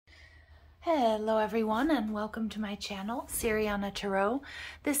Hello everyone and welcome to my channel, Siriana Tarot.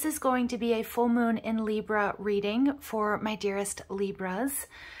 This is going to be a full moon in Libra reading for my dearest Libras.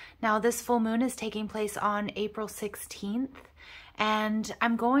 Now this full moon is taking place on April 16th and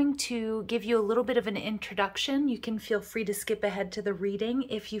I'm going to give you a little bit of an introduction. You can feel free to skip ahead to the reading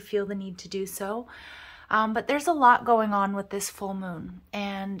if you feel the need to do so. But there's a lot going on with this full moon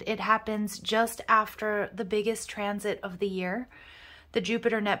and it happens just after the biggest transit of the year. The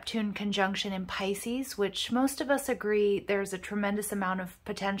Jupiter-Neptune conjunction in Pisces, which most of us agree there's a tremendous amount of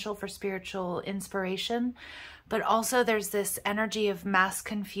potential for spiritual inspiration, but also there's this energy of mass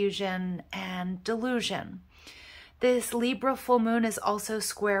confusion and delusion. This Libra full moon is also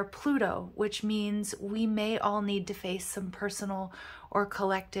square Pluto, which means we may all need to face some personal or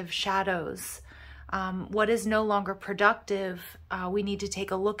collective shadows. What is no longer productive, we need to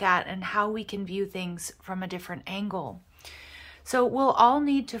take a look at and how we can view things from a different angle. So we'll all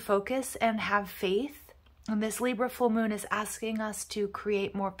need to focus and have faith. And this Libra full moon is asking us to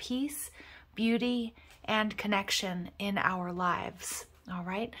create more peace, beauty, and connection in our lives. All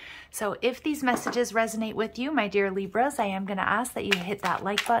right. So if these messages resonate with you, my dear Libras, I am going to ask that you hit that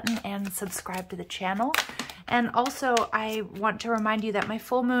like button and subscribe to the channel. And also, I want to remind you that my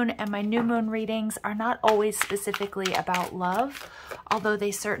full moon and my new moon readings are not always specifically about love, although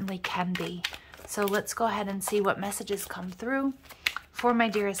they certainly can be. So let's go ahead and see what messages come through for my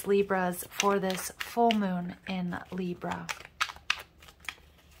dearest Libras for this full moon in Libra.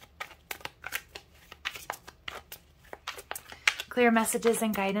 Clear messages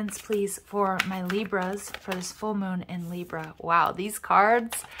and guidance, please, for my Libras for this full moon in Libra. Wow, these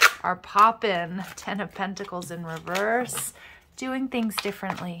cards are popping. 10 of Pentacles in reverse, doing things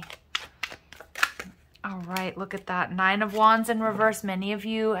differently. All right, look at that. 9 of Wands in reverse. Many of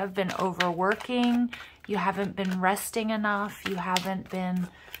you have been overworking. You haven't been resting enough. You haven't been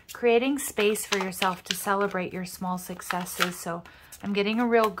creating space for yourself to celebrate your small successes. So I'm getting a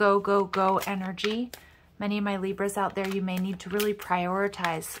real go, go, go energy. Many of my Libras out there, you may need to really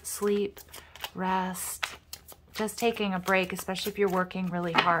prioritize sleep, rest, just taking a break, especially if you're working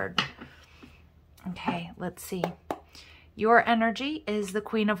really hard. Okay, let's see. Your energy is the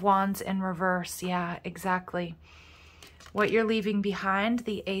Queen of Wands in reverse. Yeah, exactly. What you're leaving behind,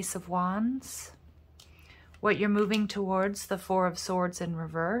 the Ace of Wands. What you're moving towards, the Four of Swords in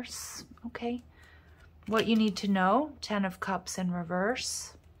reverse. Okay. What you need to know, 10 of Cups in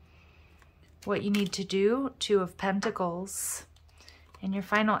reverse. What you need to do, 2 of Pentacles. And your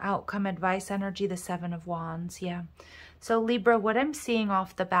final outcome advice energy, the 7 of Wands. Yeah. So Libra, what I'm seeing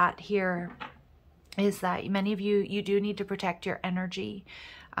off the bat here is that many of you do need to protect your energy.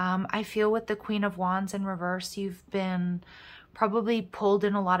 I feel with the Queen of Wands in reverse, you've been probably pulled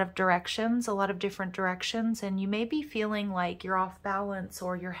in a lot of directions, a lot of different directions, and you may be feeling like you're off balance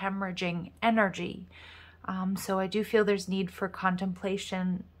or you're hemorrhaging energy. So I do feel there's need for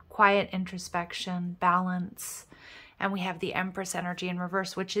contemplation, quiet introspection, balance. And we have the Empress energy in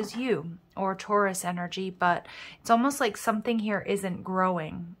reverse, which is you, or Taurus energy, but it's almost like something here isn't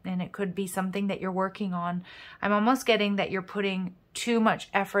growing, and it could be something that you're working on. I'm almost getting that you're putting too much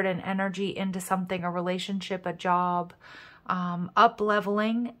effort and energy into something, a relationship, a job,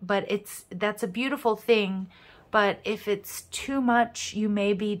 up-leveling, but that's a beautiful thing. But if it's too much, you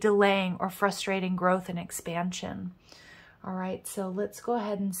may be delaying or frustrating growth and expansion. All right, so let's go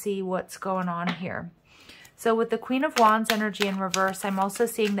ahead and see what's going on here. So with the Queen of Wands energy in reverse, I'm also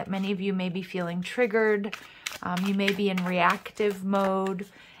seeing that many of you may be feeling triggered. You may be in reactive mode.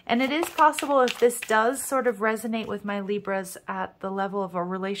 And it is possible, if this does sort of resonate with my Libras at the level of a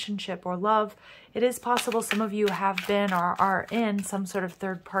relationship or love, it is possible some of you have been or are in some sort of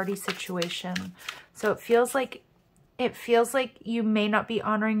third-party situation. So it feels like you may not be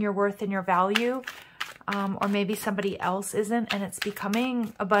honoring your worth and your value. Or maybe somebody else isn't, and it's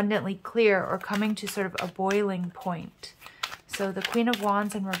becoming abundantly clear or coming to sort of a boiling point. So the Queen of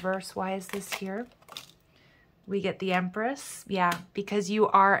Wands in reverse, why is this here? We get the Empress. Yeah, because you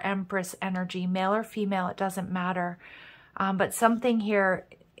are Empress energy, male or female, it doesn't matter. But something here,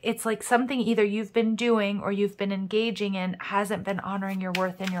 it's like something either you've been doing or you've been engaging in hasn't been honoring your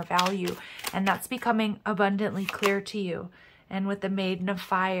worth and your value, and that's becoming abundantly clear to you. And with the Maiden of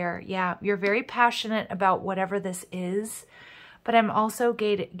Fire, yeah, you're very passionate about whatever this is. But I'm also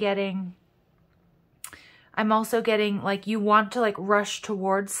getting like you want to like rush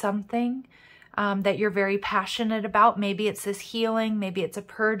towards something that you're very passionate about. Maybe it's this healing, maybe it's a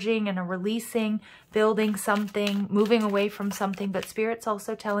purging and a releasing, building something, moving away from something. But Spirit's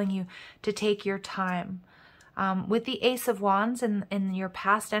also telling you to take your time. With the Ace of Wands and in your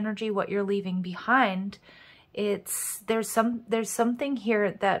past energy, what you're leaving behind, there's something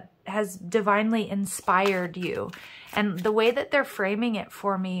here that has divinely inspired you. And the way that they're framing it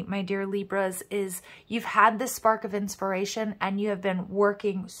for me, my dear Libras, is you've had this spark of inspiration and you have been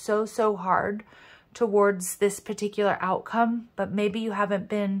working so, so hard towards this particular outcome, but maybe you haven't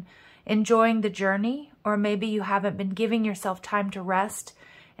been enjoying the journey, or maybe you haven't been giving yourself time to rest.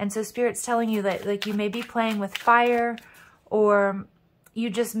 And so Spirit's telling you that like you may be playing with fire, or you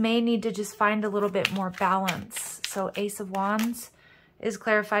just may need to just find a little bit more balance. So Ace of Wands is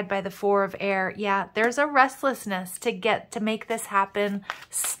clarified by the Four of Air. Yeah, there's a restlessness to make this happen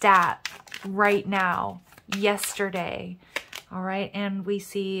stat right now, yesterday. All right, and we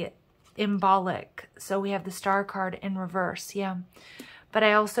see Embolic. So we have the Star card in reverse. Yeah. But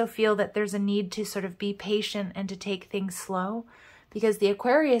I also feel that there's a need to sort of be patient and to take things slow, because the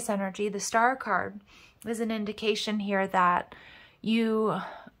Aquarius energy, the Star card, is an indication here that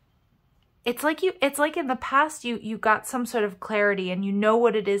it's like in the past you got some sort of clarity and you know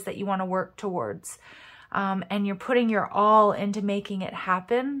what it is that you want to work towards. And you're putting your all into making it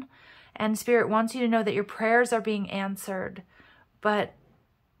happen. And Spirit wants you to know that your prayers are being answered, but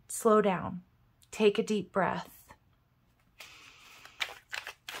slow down. Take a deep breath.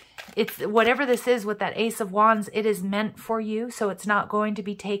 It's whatever this is with that Ace of Wands, it is meant for you, so it's not going to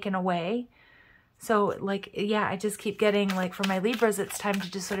be taken away. So like, yeah, I just keep getting like for my Libras, it's time to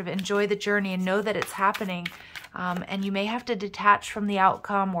just sort of enjoy the journey and know that it's happening. And you may have to detach from the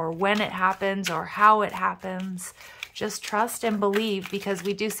outcome or when it happens or how it happens. Just trust and believe, because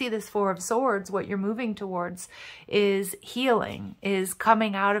we do see this Four of Swords. What you're moving towards is healing, is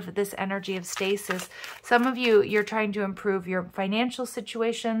coming out of this energy of stasis. Some of you, you're trying to improve your financial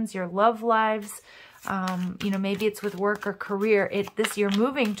situations, your love lives. You know, maybe it's with work or career. You're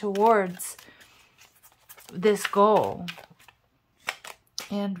moving towards this goal.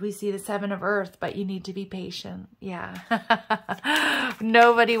 And we see the Seven of Earth, but you need to be patient. Yeah.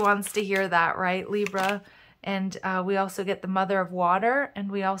 Nobody wants to hear that, right, Libra? And we also get the Mother of Water, and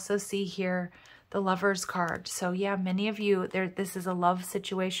we also see here the Lover's card. So yeah, many of you, this is a love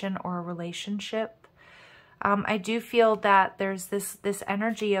situation or a relationship. I do feel that there's this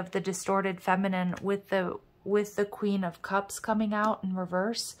energy of the distorted feminine with the Queen of Cups coming out in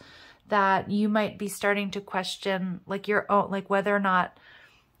reverse, that you might be starting to question like your own, like whether or not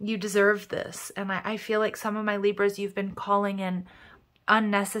you deserve this. And I feel like some of my Libras, you've been calling in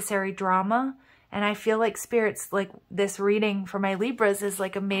unnecessary drama. And I feel like Spirit's like this reading for my Libras is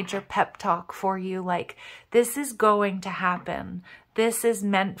like a major pep talk for you. Like, this is going to happen. This is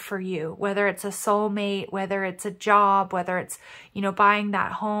meant for you, whether it's a soulmate, whether it's a job, whether it's, you know, buying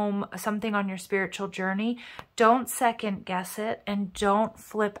that home, something on your spiritual journey. Don't second guess it and don't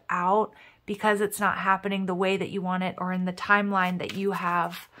flip out because it's not happening the way that you want it or in the timeline that you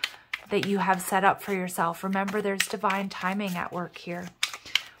have set up for yourself. Remember, there's divine timing at work here.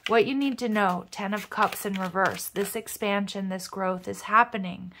 What you need to know, 10 of Cups in reverse, this expansion, this growth is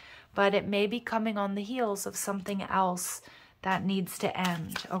happening, but it may be coming on the heels of something else that needs to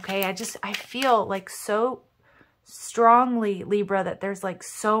end, okay? I feel like so strongly, Libra, that there's like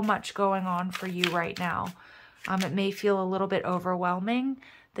so much going on for you right now. It may feel a little bit overwhelming.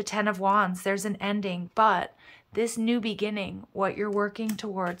 The 10 of Wands, there's an ending, but this new beginning, what you're working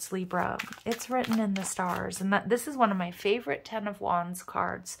towards, Libra, it's written in the stars. And this is one of my favorite 10 of Wands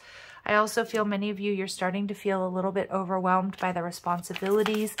cards. I also feel many of you, you're starting to feel a little bit overwhelmed by the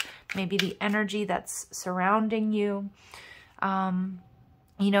responsibilities, maybe the energy that's surrounding you.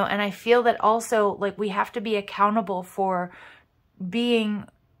 You know, and I feel that also like we have to be accountable for being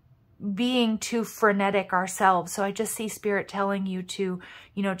too frenetic ourselves. So I just see Spirit telling you to,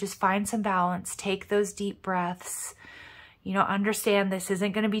 you know, just find some balance, take those deep breaths, you know, understand this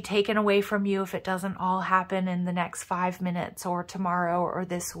isn't going to be taken away from you if it doesn't all happen in the next 5 minutes or tomorrow or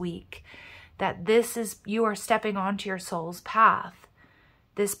this week. That you are stepping onto your soul's path.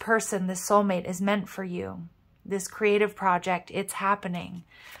 This person, this soulmate is meant for you. This creative project, it's happening.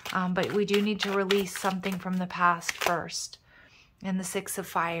 But we do need to release something from the past first. And the 6 of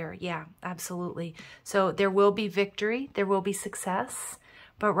Fire, yeah, absolutely. So there will be victory, there will be success,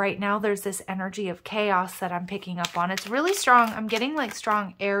 but right now there's this energy of chaos that I'm picking up on. It's really strong. I'm getting like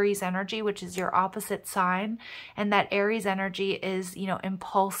strong Aries energy, which is your opposite sign, and that Aries energy is, you know,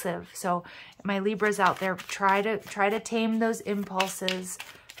 impulsive. So my Libras out there, try to tame those impulses,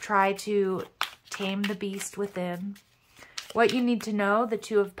 try to tame the beast within. What you need to know, the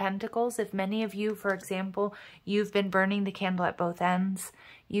 2 of Pentacles, if many of you, for example, you've been burning the candle at both ends,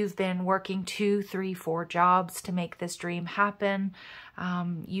 you've been working 2, 3, 4 jobs to make this dream happen,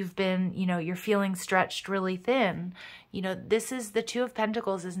 you've been, you know, you're feeling stretched really thin, you know, the 2 of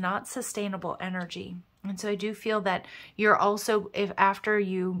Pentacles is not sustainable energy. And so I do feel that you're also, if after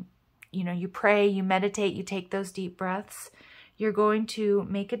you you pray, you meditate, you take those deep breaths, you're going to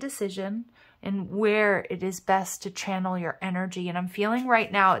make a decision and where it is best to channel your energy. And I'm feeling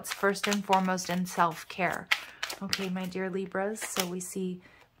right now it's first and foremost in self-care. Okay, my dear Libras, so we see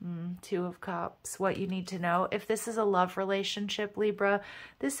Two of Cups, what you need to know. If this is a love relationship, Libra,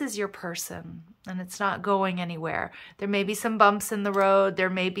 this is your person and it's not going anywhere. There may be some bumps in the road. There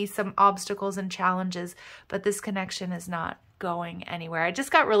may be some obstacles and challenges, but this connection is not going anywhere. I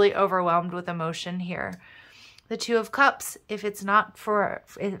just got really overwhelmed with emotion here. The Two of Cups, if it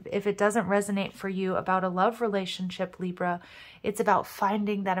doesn't resonate for you about a love relationship, Libra, it's about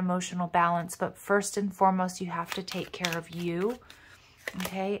finding that emotional balance. But first and foremost, you have to take care of you.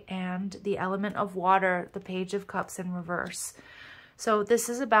 Okay, and the element of water, the Page of Cups in reverse. So this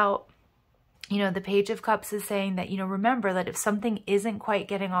is about, the Page of Cups is saying that, remember that if something isn't quite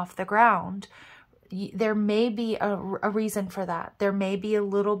getting off the ground, there may be a reason for that. There may be a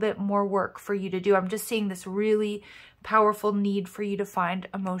little bit more work for you to do. I'm just seeing this really powerful need for you to find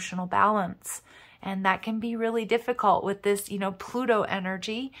emotional balance. And that can be really difficult with this, Pluto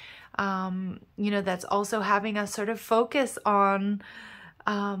energy, that's also having us sort of focus on,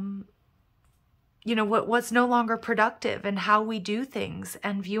 what's no longer productive and how we do things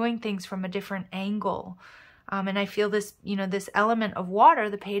and viewing things from a different angle. And I feel this, this element of water,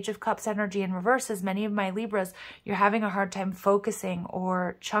 the Page of Cups energy in reverse, as many of my Libras, you're having a hard time focusing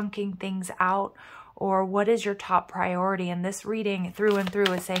or chunking things out, or what is your top priority. And this reading through and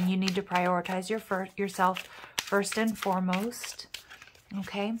through is saying you need to prioritize yourself first and foremost.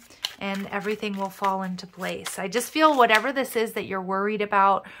 Okay, and everything will fall into place. I just feel whatever this is that you're worried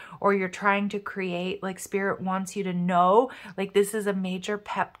about or you're trying to create, like Spirit wants you to know, like this is a major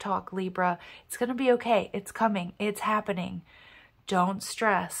pep talk, Libra. It's going to be okay. It's coming. It's happening. Don't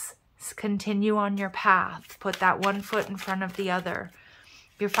stress. Continue on your path. Put that one foot in front of the other.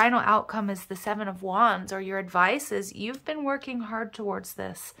 Your final outcome is the Seven of Wands, or your advice is you've been working hard towards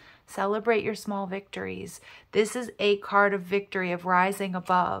this. Celebrate your small victories. This is a card of victory, of rising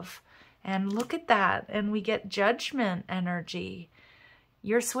above. And look at that. And we get Judgment energy.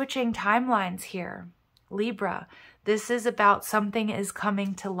 You're switching timelines here. Libra, this is about something is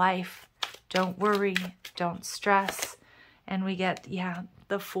coming to life. Don't worry. Don't stress. And we get,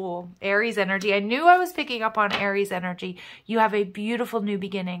 the Fool. Aries energy. I knew I was picking up on Aries energy. You have a beautiful new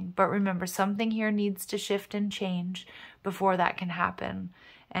beginning. But remember, something here needs to shift and change before that can happen.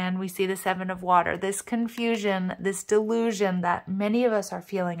 And we see the Seven of Water. This confusion, this delusion that many of us are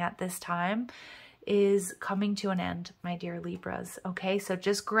feeling at this time is coming to an end, my dear Libras. Okay, so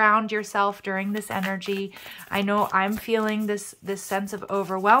just ground yourself during this energy. I know I'm feeling this sense of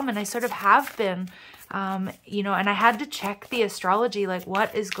overwhelm, and I sort of have been, and I had to check the astrology, like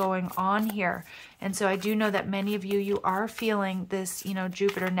what is going on here. And so I do know that many of you are feeling this,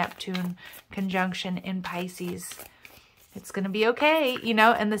 Jupiter-Neptune conjunction in Pisces. It's going to be okay,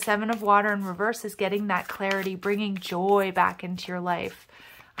 and the Seven of Water in reverse is getting that clarity, bringing joy back into your life.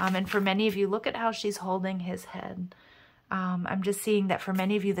 And for many of you, look at how she's holding his head. I'm just seeing that for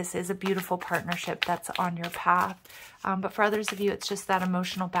many of you, this is a beautiful partnership that's on your path. But for others of you, it's just that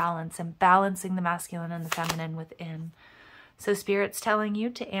emotional balance and balancing the masculine and the feminine within. So Spirit's telling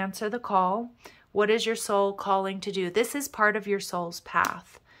you to answer the call. What is your soul calling to do? This is part of your soul's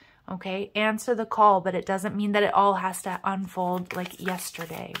path. Okay, answer the call, but it doesn't mean that it all has to unfold like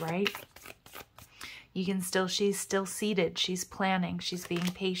yesterday, right? You can still, she's still seated. She's planning. She's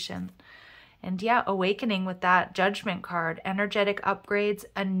being patient. And awakening with that Judgment card, energetic upgrades,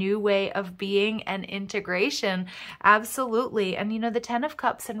 a new way of being, and integration. Absolutely. And, the Ten of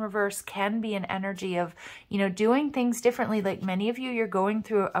Cups in reverse can be an energy of, doing things differently. Like many of you, you're going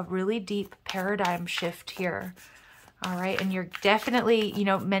through a really deep paradigm shift here. All right. And you're definitely,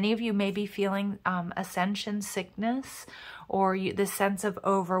 many of you may be feeling ascension sickness, or this sense of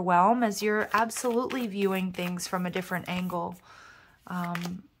overwhelm as you're absolutely viewing things from a different angle.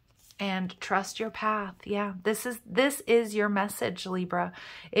 And trust your path. Yeah, this is your message, Libra.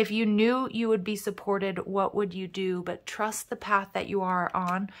 If you knew you would be supported, what would you do? But trust the path that you are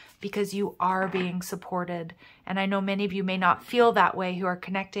on, because you are being supported. And I know many of you may not feel that way who are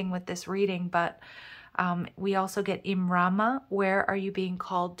connecting with this reading, but we also get Imrama. Where are you being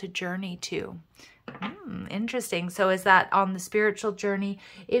called to journey to? Interesting. So is that on the spiritual journey?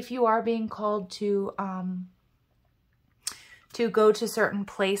 If you are being called to go to certain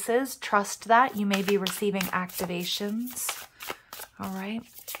places, trust that. You may be receiving activations. All right.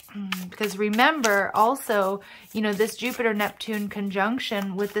 Because remember also, this Jupiter-Neptune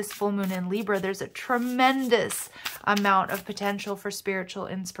conjunction with this full moon in Libra, there's a tremendous amount of potential for spiritual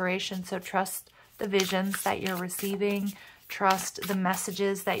inspiration. So trust the visions that you're receiving. trust the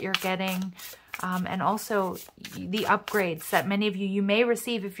messages that you're getting, and also the upgrades that many of you may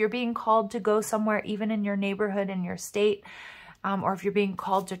receive if you're being called to go somewhere, even in your neighborhood, in your state, or if you're being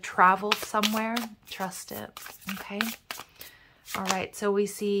called to travel somewhere. Trust it, okay? All right, so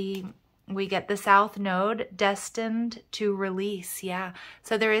we get the South Node, destined to release. Yeah,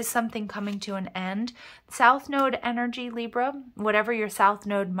 so there is something coming to an end. South Node energy, Libra, whatever your South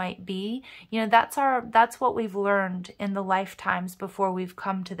Node might be, you know, that's what we've learned in the lifetimes before we've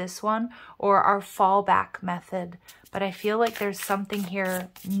come to this one, or our fallback method. But I feel like there's something here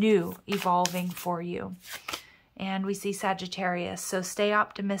new evolving for you. And we see Sagittarius. So stay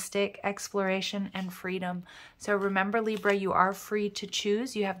optimistic, exploration, and freedom. So remember, Libra, you are free to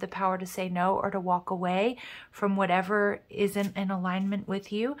choose. You have the power to say no or to walk away from whatever isn't in alignment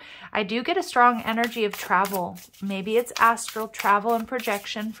with you. I do get a strong energy of travel. Maybe it's astral travel and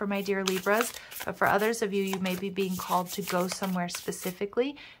projection for my dear Libras. But for others of you, you may be being called to go somewhere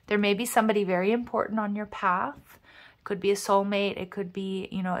specifically. There may be somebody very important on your path. It could be a soulmate. It could be,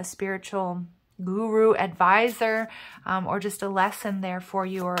 you know, a spiritual guru, advisor, or just a lesson there for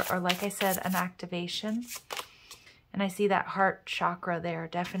you, or like I said, an activation. And I see that heart chakra there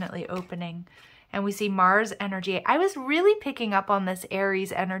definitely opening. And we see Mars energy. I was really picking up on this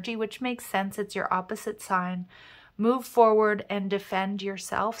Aries energy, which makes sense. It's your opposite sign. Move forward and defend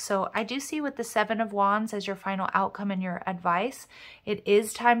yourself. So I do see with the Seven of Wands as your final outcome and your advice, it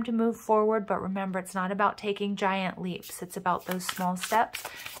is time to move forward. But remember, it's not about taking giant leaps. It's about those small steps.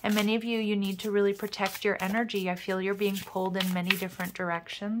 And many of you, you need to really protect your energy. I feel you're being pulled in many different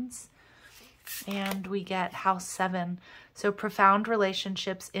directions. And we get House 7. So profound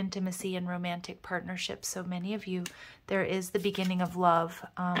relationships, intimacy, and romantic partnerships. So many of you, there is the beginning of love,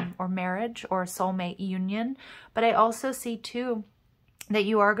 or marriage, or soulmate union. But I also see too that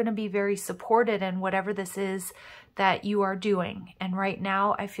you are going to be very supported in whatever this is that you are doing. And right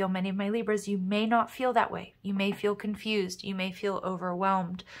now, I feel many of my Libras, you may not feel that way. You may feel confused. You may feel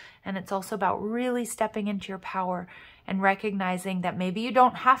overwhelmed. And it's also about really stepping into your power and recognizing that maybe you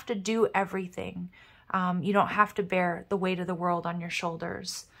don't have to do everything. You don't have to bear the weight of the world on your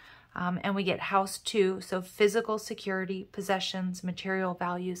shoulders. And we get House 2, so physical security, possessions, material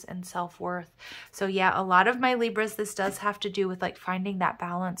values, and self-worth. So yeah, a lot of my Libras, this does have to do with like finding that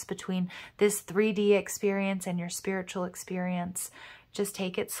balance between this 3D experience and your spiritual experience. Just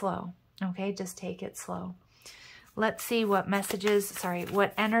take it slow, okay? Just take it slow. Let's see what messages,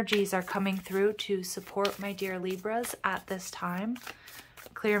 what energies are coming through to support my dear Libras at this time.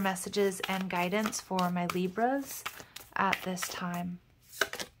 Clear messages and guidance for my Libras at this time.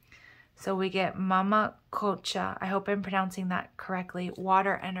 So we get Mama Kocha. I hope I'm pronouncing that correctly.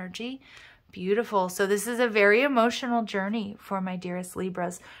 Water energy. Beautiful. So this is a very emotional journey for my dearest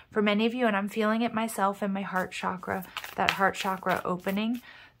Libras. For many of you, and I'm feeling it myself in my heart chakra, that heart chakra opening.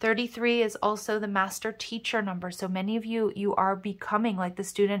 33 is also the master teacher number. So many of you, you are becoming, like the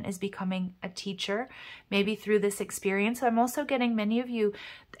student is becoming a teacher, maybe through this experience. I'm also getting many of you,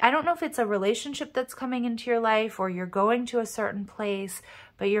 I don't know if it's a relationship that's coming into your life or you're going to a certain place,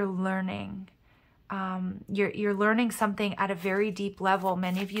 but you're learning. You're learning something at a very deep level.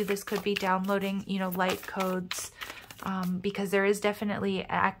 Many of you, this could be downloading, you know, light codes, because there is definitely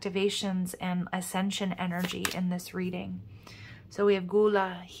activations and ascension energy in this reading. So we have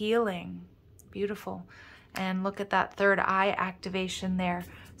Gula, healing, beautiful. And look at that third eye activation there.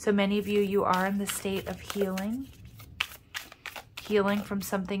 So many of you, you are in the state of healing. Healing from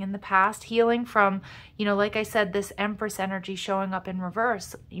something in the past. Healing from, you know, like I said, this Empress energy showing up in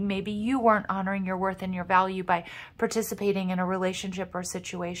reverse. Maybe you weren't honoring your worth and your value by participating in a relationship or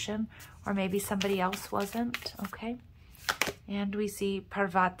situation. Or maybe somebody else wasn't, okay? And we see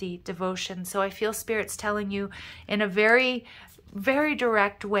Parvati, devotion. So I feel Spirit's telling you in a very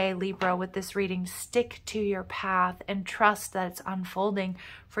direct way, Libra, with this reading, stick to your path and trust that it's unfolding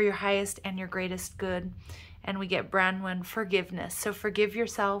for your highest and your greatest good. And we get Branwen, forgiveness. So forgive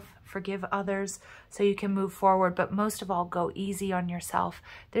yourself, forgive others so you can move forward. But most of all, go easy on yourself.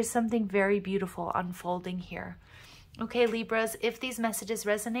 There's something very beautiful unfolding here. Okay, Libras, if these messages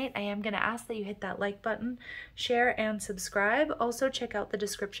resonate, I am going to ask that you hit that like button, share, and subscribe. Also, check out the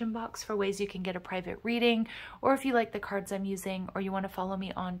description box for ways you can get a private reading, or if you like the cards I'm using, or you want to follow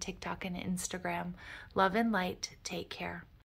me on TikTok and Instagram. Love and light. Take care.